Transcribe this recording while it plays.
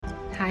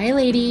Hi,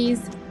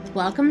 ladies.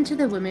 Welcome to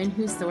the Women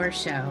Who Soar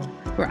show,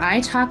 where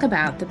I talk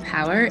about the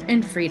power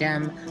and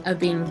freedom of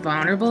being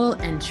vulnerable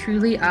and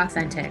truly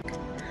authentic.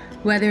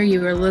 Whether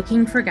you are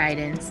looking for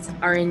guidance,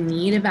 are in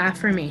need of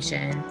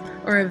affirmation,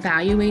 or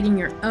evaluating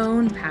your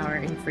own power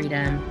and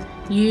freedom,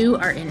 you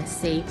are in a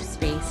safe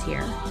space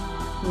here.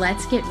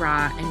 Let's get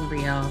raw and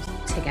real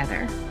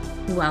together.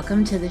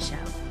 Welcome to the show.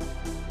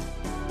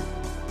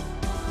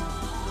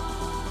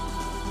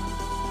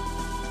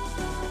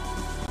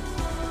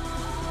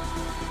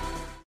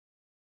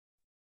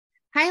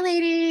 Hi,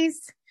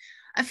 ladies.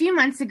 A few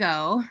months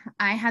ago,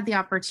 I had the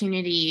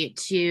opportunity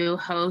to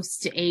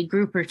host a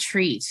group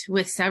retreat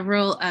with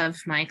several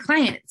of my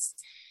clients.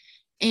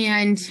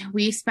 And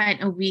we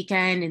spent a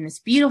weekend in this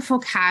beautiful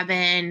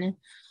cabin,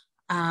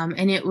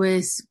 and it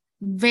was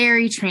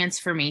very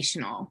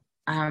transformational.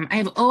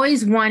 I've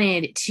always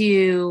wanted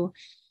to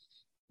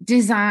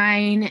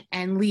design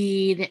and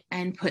lead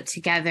and put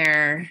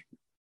together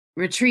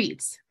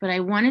retreats, but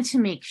I wanted to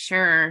make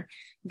sure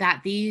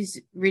that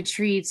these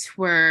retreats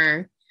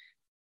were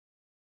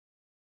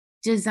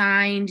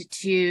designed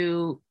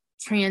to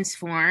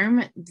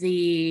transform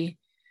the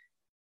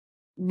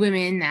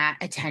women that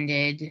attend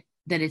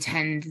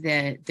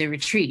the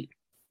retreat.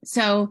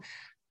 So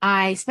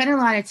I spent a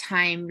lot of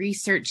time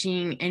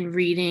researching and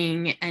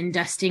reading and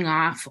dusting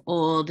off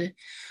old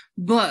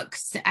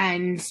books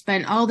and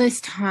spent all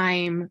this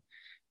time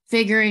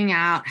figuring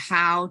out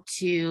how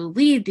to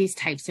lead these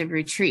types of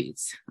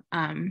retreats.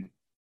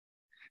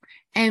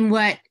 And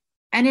what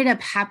ended up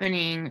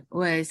happening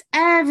was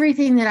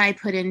everything that I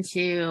put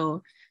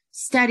into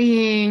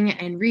studying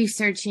and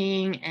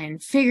researching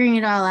and figuring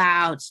it all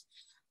out,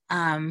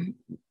 none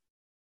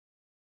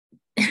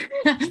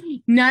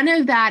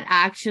of that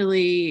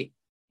actually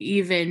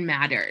even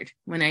mattered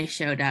when I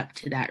showed up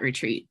to that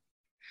retreat,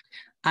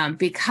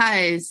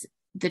 because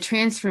the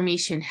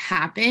transformation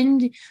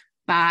happened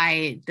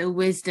by the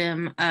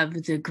wisdom of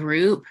the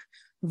group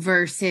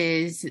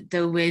versus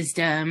the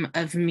wisdom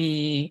of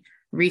me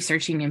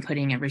researching and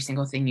putting every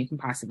single thing you can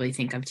possibly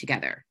think of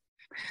together.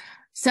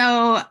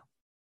 So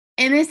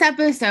in this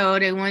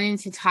episode, I wanted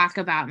to talk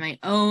about my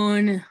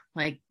own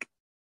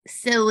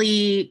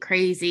silly,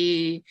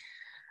 crazy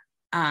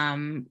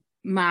mind,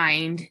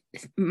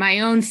 my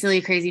own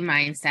silly, crazy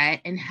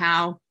mindset, and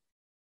how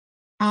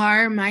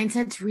our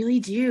mindsets really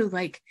do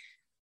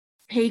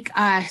take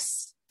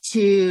us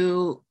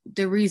to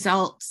the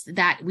results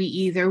that we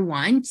either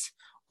want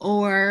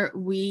or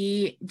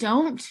we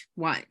don't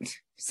want.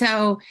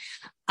 So,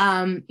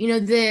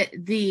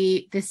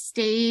 the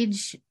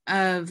stage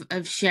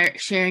of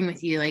sharing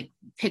with you,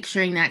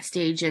 picturing that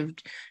stage of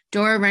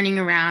Dora running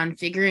around,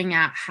 figuring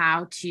out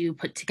how to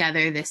put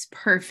together this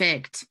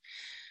perfect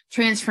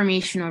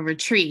transformational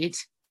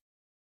retreat,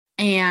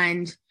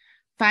 and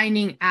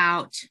finding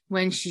out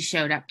when she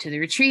showed up to the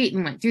retreat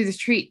and went through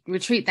the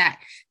retreat that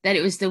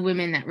it was the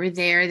women that were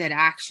there that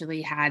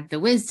actually had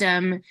the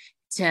wisdom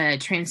to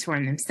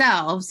transform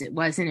themselves. It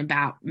wasn't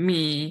about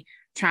me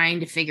trying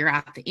to figure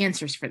out the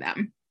answers for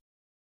them.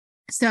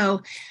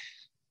 So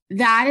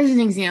that is an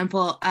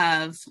example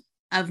of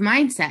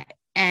mindset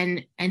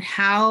and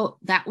how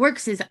that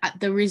works. Is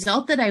the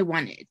result that I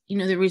wanted.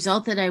 The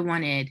result that I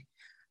wanted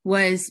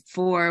was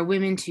for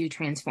women to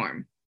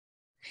transform.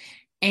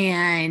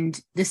 And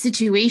the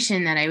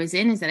situation that I was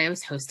in is that I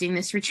was hosting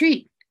this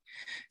retreat.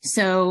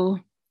 So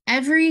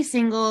every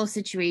single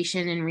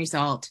situation and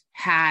result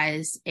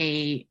has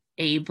a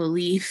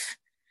belief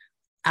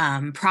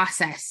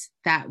process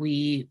that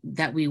we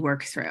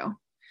work through.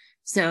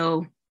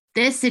 So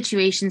this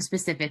situation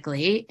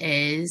specifically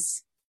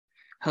is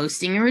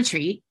hosting a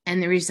retreat,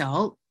 and the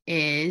result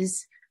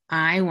is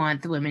I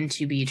want the women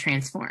to be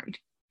transformed.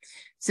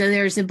 So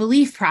there's a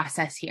belief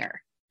process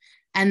here,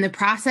 and the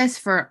process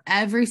for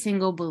every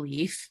single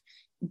belief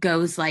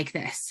goes like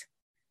this.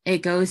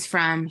 It goes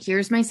from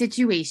here's my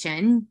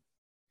situation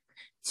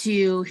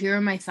to here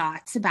are my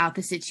thoughts about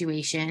the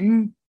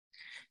situation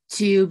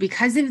to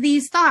because of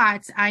these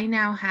thoughts, I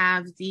now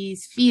have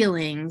these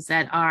feelings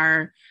that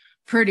are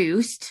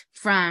produced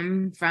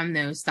from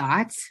those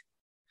thoughts.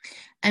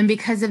 And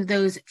because of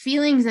those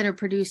feelings that are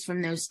produced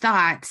from those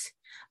thoughts,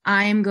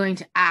 I am going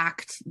to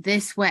act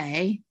this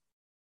way.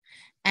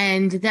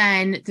 And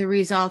then the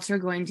results are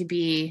going to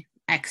be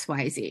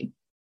XYZ.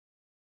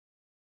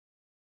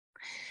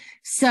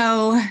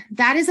 So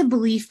that is a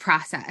belief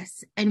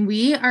process. And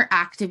we are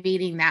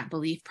activating that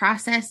belief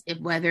process,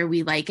 whether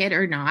we like it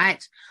or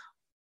not,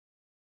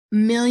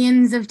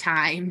 millions of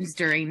times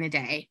during the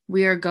day.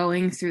 We are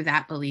going through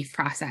that belief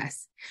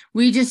process.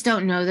 We just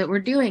don't know that we're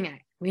doing it.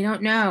 We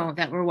don't know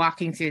that we're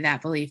walking through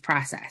that belief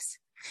process.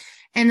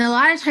 And a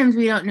lot of times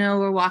we don't know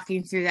we're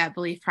walking through that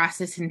belief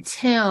process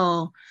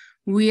until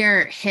we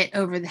are hit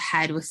over the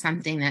head with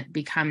something that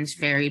becomes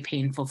very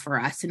painful for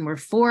us. And we're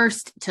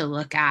forced to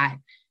look at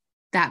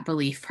that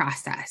belief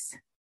process.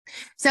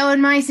 So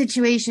in my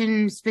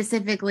situation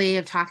specifically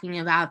of talking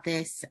about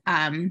this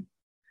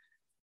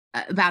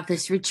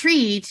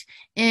retreat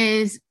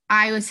is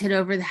I was hit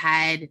over the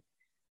head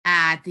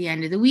at the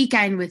end of the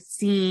weekend with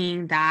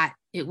seeing that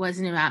It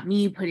wasn't about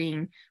me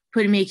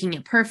making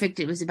it perfect.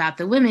 It was about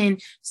the women.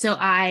 So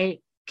I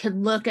could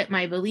look at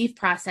my belief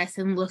process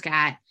and look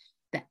at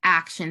the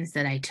actions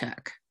that I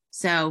took.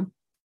 So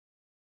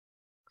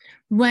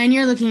when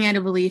you're looking at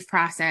a belief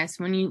process,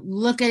 when you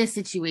look at a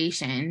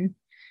situation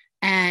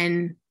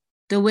and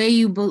the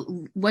way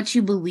what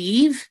you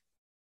believe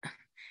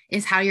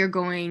is how you're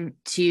going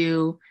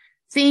to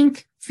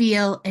think,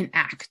 feel, and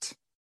act.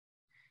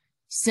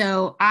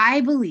 So I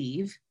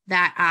believe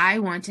that I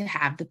want to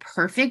have the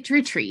perfect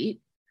retreat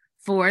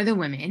for the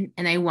women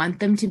and I want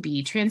them to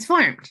be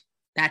transformed.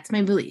 That's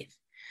my belief.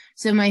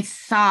 So my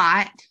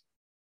thought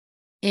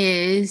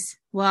is,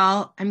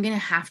 well, I'm going to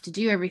have to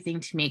do everything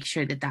to make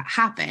sure that that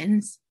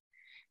happens.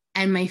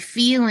 And my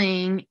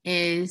feeling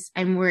is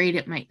I'm worried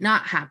it might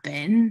not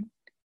happen.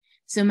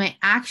 So my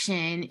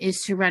action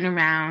is to run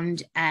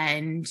around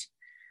and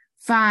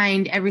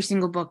find every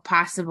single book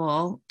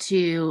possible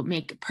to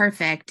make it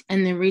perfect.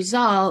 And the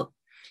result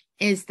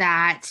is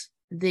that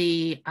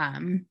the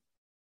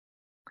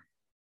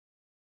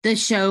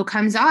show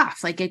comes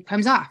off,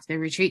 the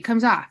retreat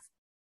comes off.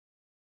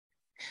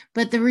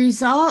 But the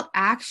result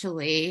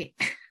actually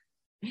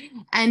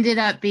ended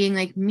up being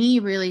like me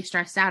really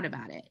stressed out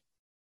about it.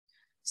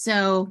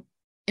 So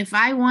if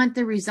I really want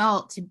the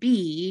result to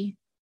be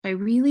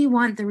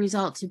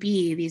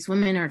these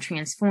women are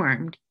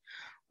transformed,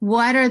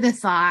 what are the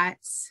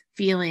thoughts,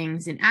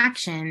 feelings, and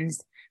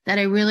actions that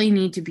I really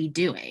need to be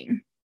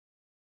doing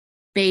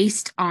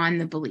based on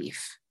the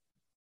belief?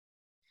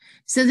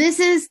 So this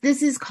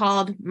is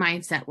called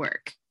mindset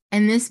work.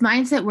 And this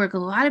mindset work, a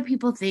lot of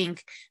people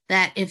think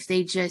that if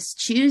they just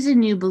choose a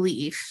new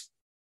belief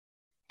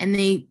and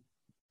they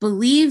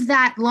believe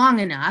that long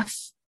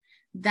enough,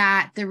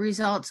 that the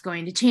result's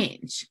going to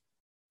change.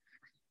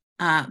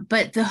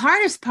 But the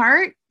hardest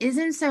part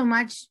isn't so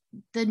much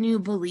the new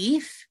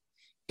belief.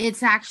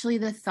 It's actually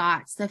the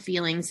thoughts, the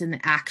feelings, and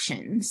the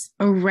actions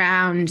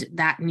around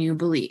that new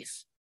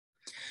belief.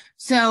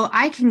 So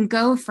I can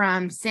go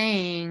from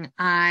saying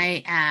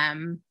I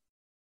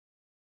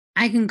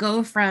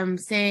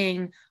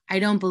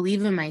don't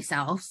believe in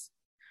myself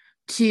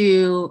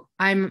to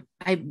I'm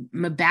a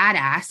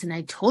badass and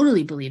I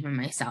totally believe in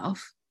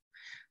myself.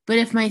 But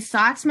if my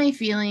thoughts, my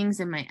feelings,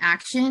 and my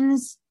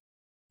actions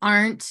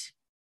aren't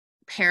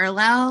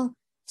parallel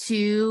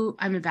to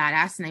I'm a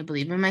badass and I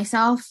believe in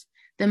myself,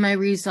 then my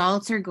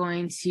results are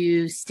going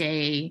to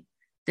stay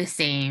the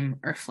same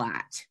or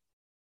flat.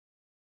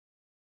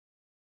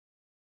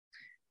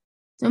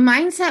 So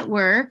mindset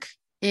work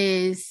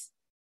is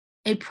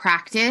a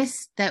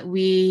practice that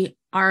we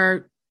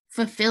are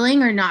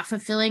fulfilling or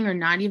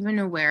not even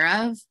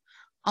aware of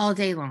all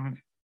day long.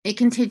 It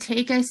can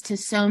take us to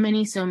so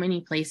many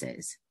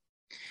places.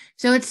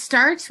 So it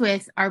starts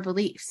with our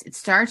beliefs. It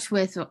starts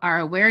with our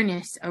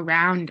awareness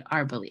around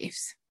our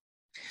beliefs.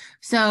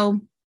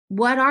 So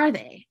what are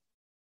they?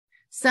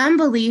 Some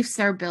beliefs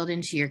are built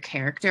into your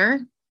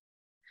character.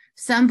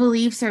 Some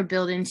beliefs are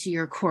built into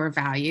your core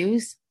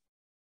values.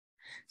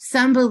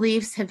 Some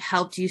beliefs have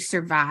helped you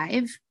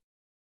survive.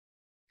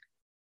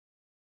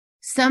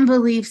 Some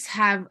beliefs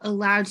have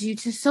allowed you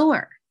to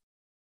soar.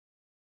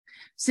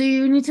 So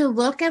you need to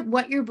look at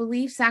what your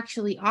beliefs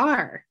actually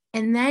are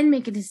and then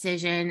make a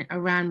decision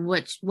around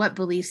what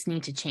beliefs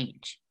need to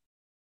change.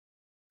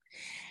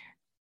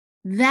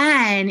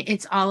 Then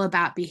it's all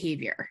about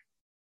behavior.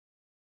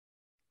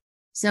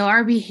 So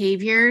our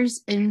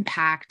behaviors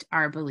impact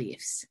our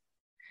beliefs.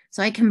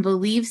 So I can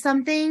believe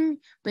something,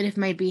 but if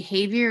my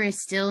behavior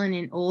is still in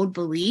an old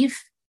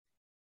belief,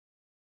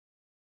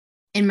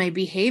 and my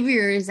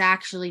behavior is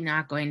actually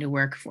not going to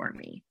work for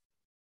me.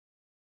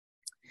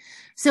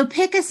 So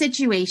pick a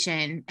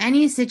situation,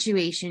 any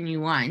situation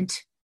you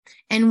want,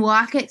 and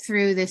walk it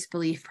through this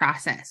belief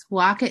process.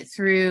 Walk it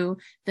through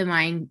the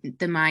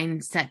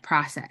mindset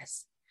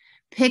process.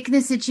 Pick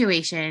the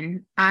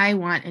situation. I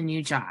want a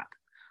new job.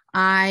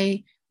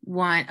 I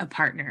want a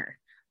partner.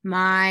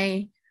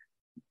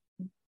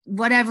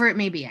 Whatever it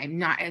may be. I'm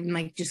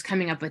like just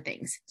coming up with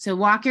things. So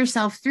walk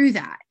yourself through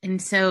that.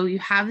 And so you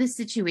have this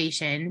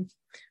situation.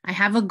 I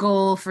have a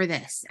goal for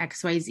this,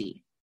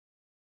 XYZ.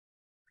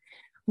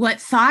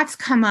 What thoughts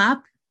come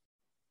up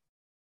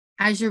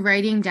as you're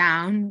writing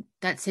down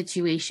that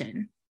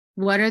situation?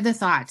 What are the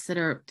thoughts that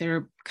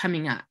are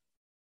coming up?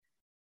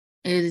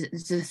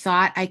 Is the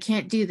thought, I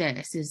can't do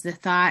this? Is the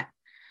thought,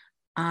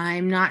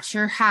 I'm not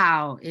sure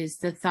how? Is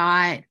the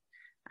thought,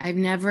 I've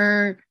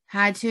never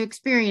had to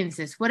experience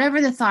this?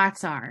 Whatever the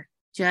thoughts are,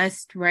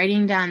 just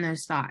writing down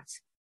those thoughts.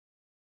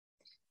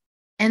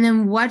 And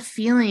then what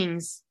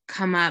feelings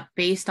come up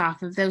based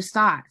off of those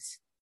thoughts?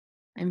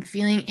 I'm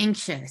feeling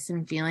anxious.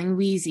 I'm feeling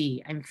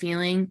wheezy. I'm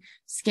feeling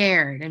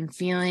scared. I'm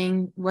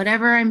feeling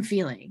whatever I'm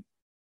feeling.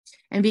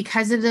 And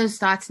because of those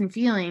thoughts and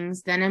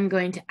feelings, then I'm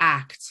going to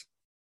act.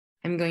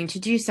 I'm going to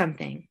do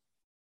something.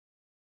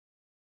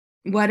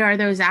 What are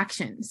those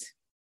actions?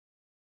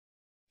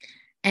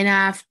 And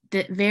at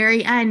the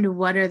very end,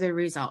 what are the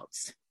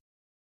results?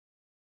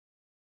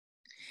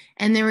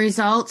 And the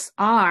results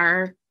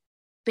are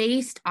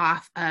based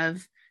off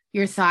of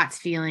your thoughts,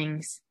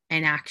 feelings,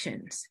 and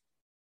actions.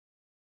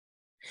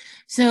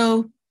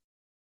 So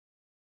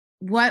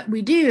what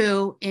we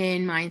do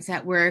in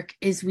mindset work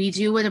is we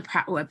do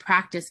a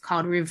practice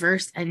called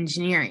reverse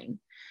engineering.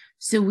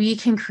 So we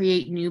can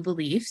create new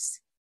beliefs.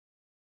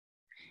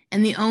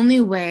 And the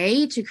only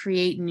way to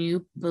create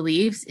new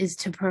beliefs is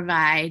to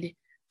provide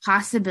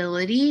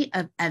possibility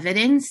of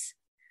evidence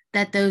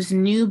that those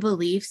new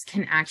beliefs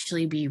can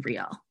actually be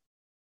real.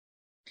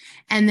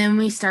 And then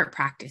we start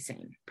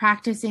practicing.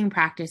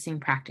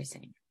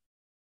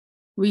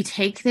 We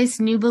take this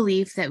new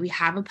belief that we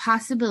have a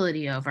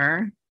possibility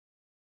over,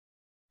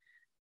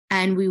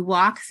 and we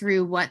walk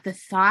through what the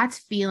thoughts,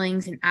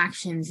 feelings, and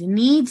actions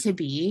need to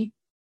be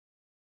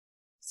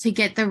to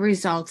get the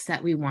results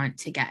that we want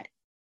to get.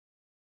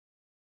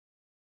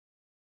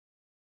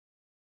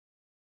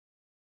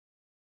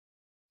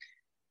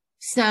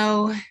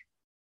 So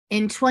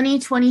in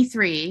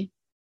 2023,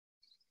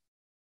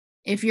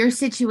 if your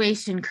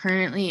situation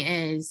currently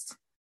is,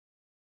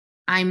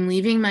 I'm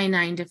leaving my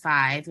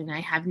 9-to-5 and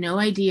I have no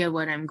idea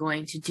what I'm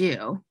going to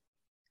do,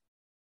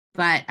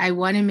 but I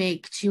want to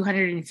make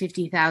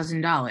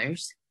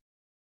 $250,000,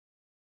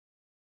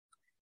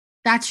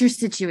 that's your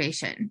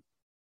situation.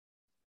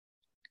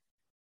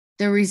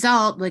 The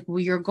result, like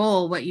your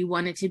goal, what you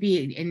want it to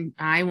be, and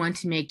I want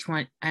to make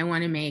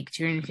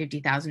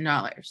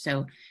 $250,000.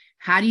 So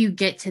how do you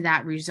get to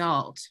that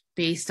result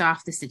based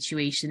off the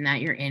situation that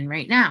you're in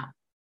right now?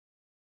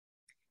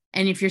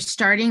 And if you're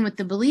starting with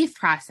the belief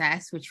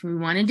process, which we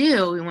want to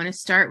do, we want to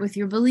start with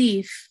your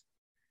belief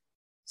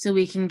so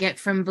we can get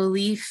from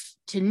belief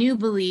to new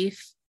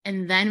belief,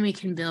 and then we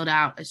can build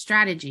out a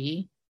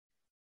strategy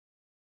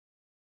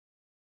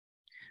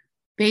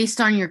based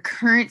on your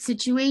current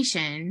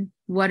situation.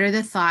 What are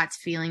the thoughts,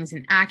 feelings,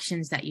 and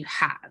actions that you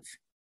have?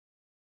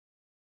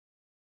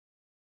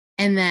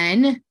 And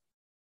then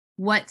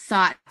what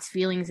thoughts,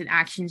 feelings, and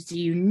actions do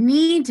you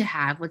need to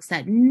have? What's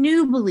that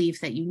new belief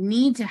that you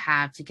need to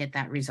have to get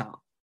that result?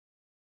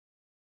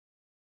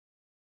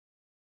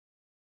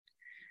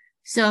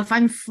 So if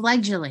I'm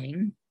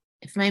fledgling,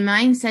 if my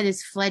mindset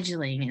is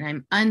fledgling and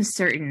I'm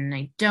uncertain and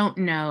I don't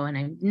know and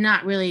I'm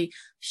not really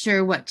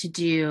sure what to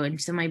do, and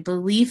so my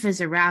belief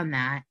is around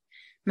that,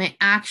 my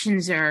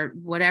actions are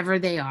whatever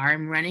they are,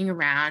 I'm running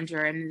around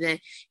or I'm the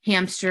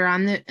hamster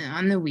on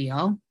the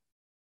wheel.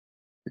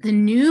 The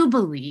new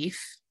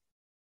belief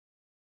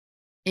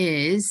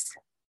is,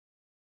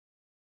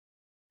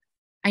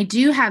 I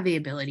do have the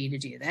ability to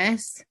do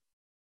this.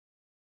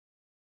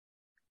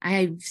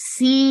 I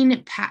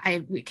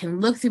can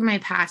look through my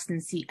past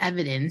and see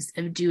evidence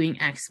of doing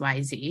X,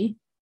 Y, Z.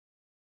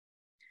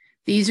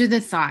 These are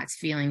the thoughts,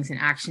 feelings, and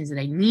actions that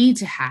I need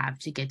to have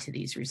to get to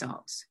these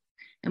results.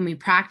 And we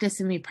practice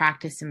and we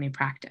practice and we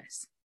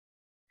practice.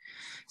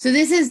 So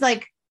this is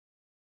like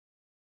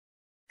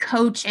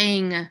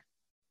coaching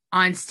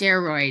on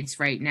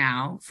steroids right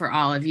now for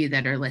all of you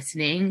that are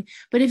listening.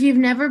 But if you've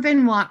never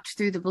been walked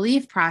through the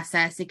belief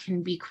process, it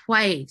can be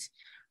quite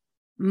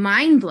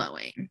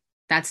mind-blowing.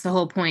 That's the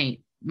whole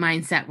point.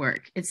 Mindset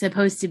work. It's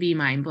supposed to be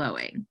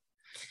mind-blowing.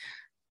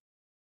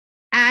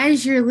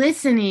 As you're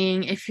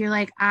listening, if you're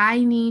like,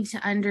 I need to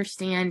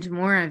understand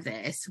more of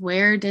this,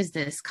 where does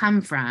this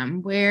come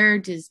from? Where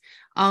does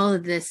all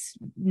of this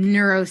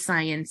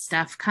neuroscience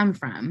stuff come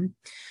from?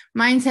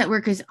 Mindset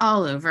work is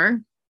all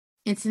over.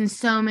 It's in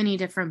so many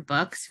different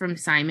books, from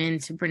Simon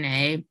to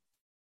Brene,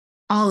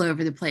 all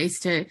over the place,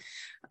 to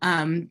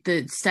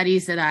the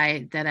studies that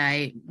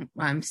I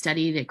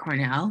studied at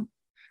Cornell.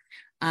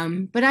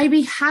 But I'd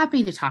be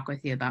happy to talk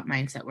with you about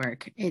mindset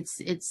work. It's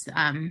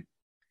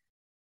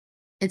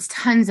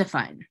tons of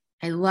fun.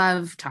 I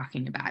love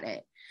talking about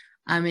it.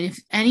 And if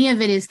any of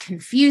it is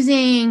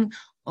confusing,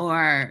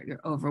 or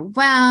you're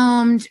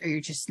overwhelmed, or you're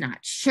just not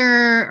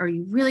sure, or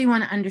you really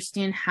want to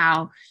understand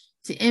how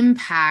to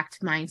impact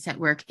mindset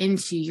work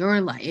into your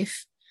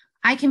life,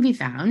 I can be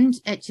found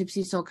at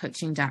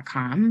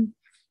gypsysoulcoaching.com.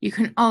 You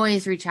can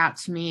always reach out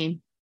to me.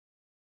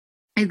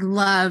 I'd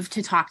love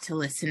to talk to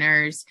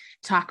listeners,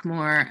 talk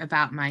more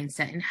about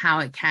mindset and how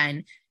it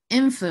can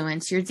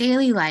influence your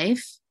daily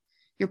life,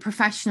 your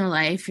professional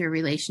life, your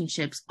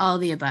relationships, all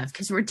the above,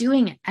 because we're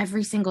doing it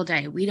every single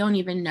day. We don't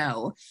even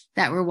know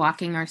that we're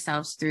walking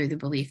ourselves through the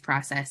belief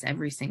process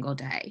every single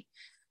day.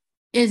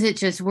 Is it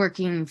just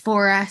working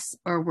for us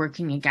or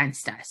working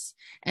against us?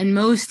 And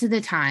most of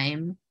the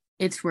time,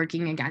 it's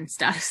working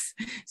against us.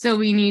 So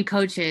we need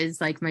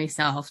coaches like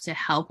myself to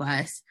help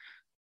us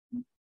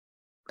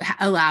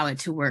allow it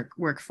to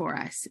work for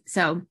us.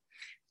 So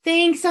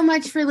thanks so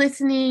much for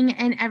listening,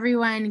 and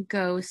everyone,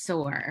 go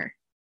soar.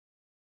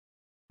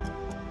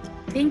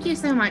 Thank you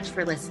so much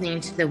for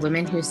listening to the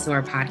Women Who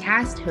Soar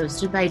podcast,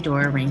 hosted by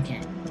Dora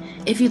Rankin.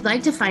 If you'd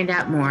like to find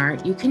out more,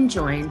 you can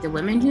join the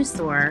Women Who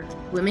Soar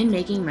Women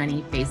Making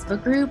Money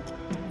Facebook group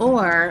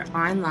or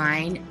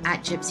online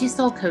at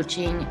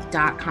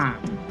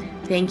gypsysoulcoaching.com.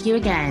 Thank you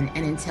again,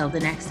 and until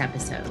the next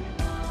episode.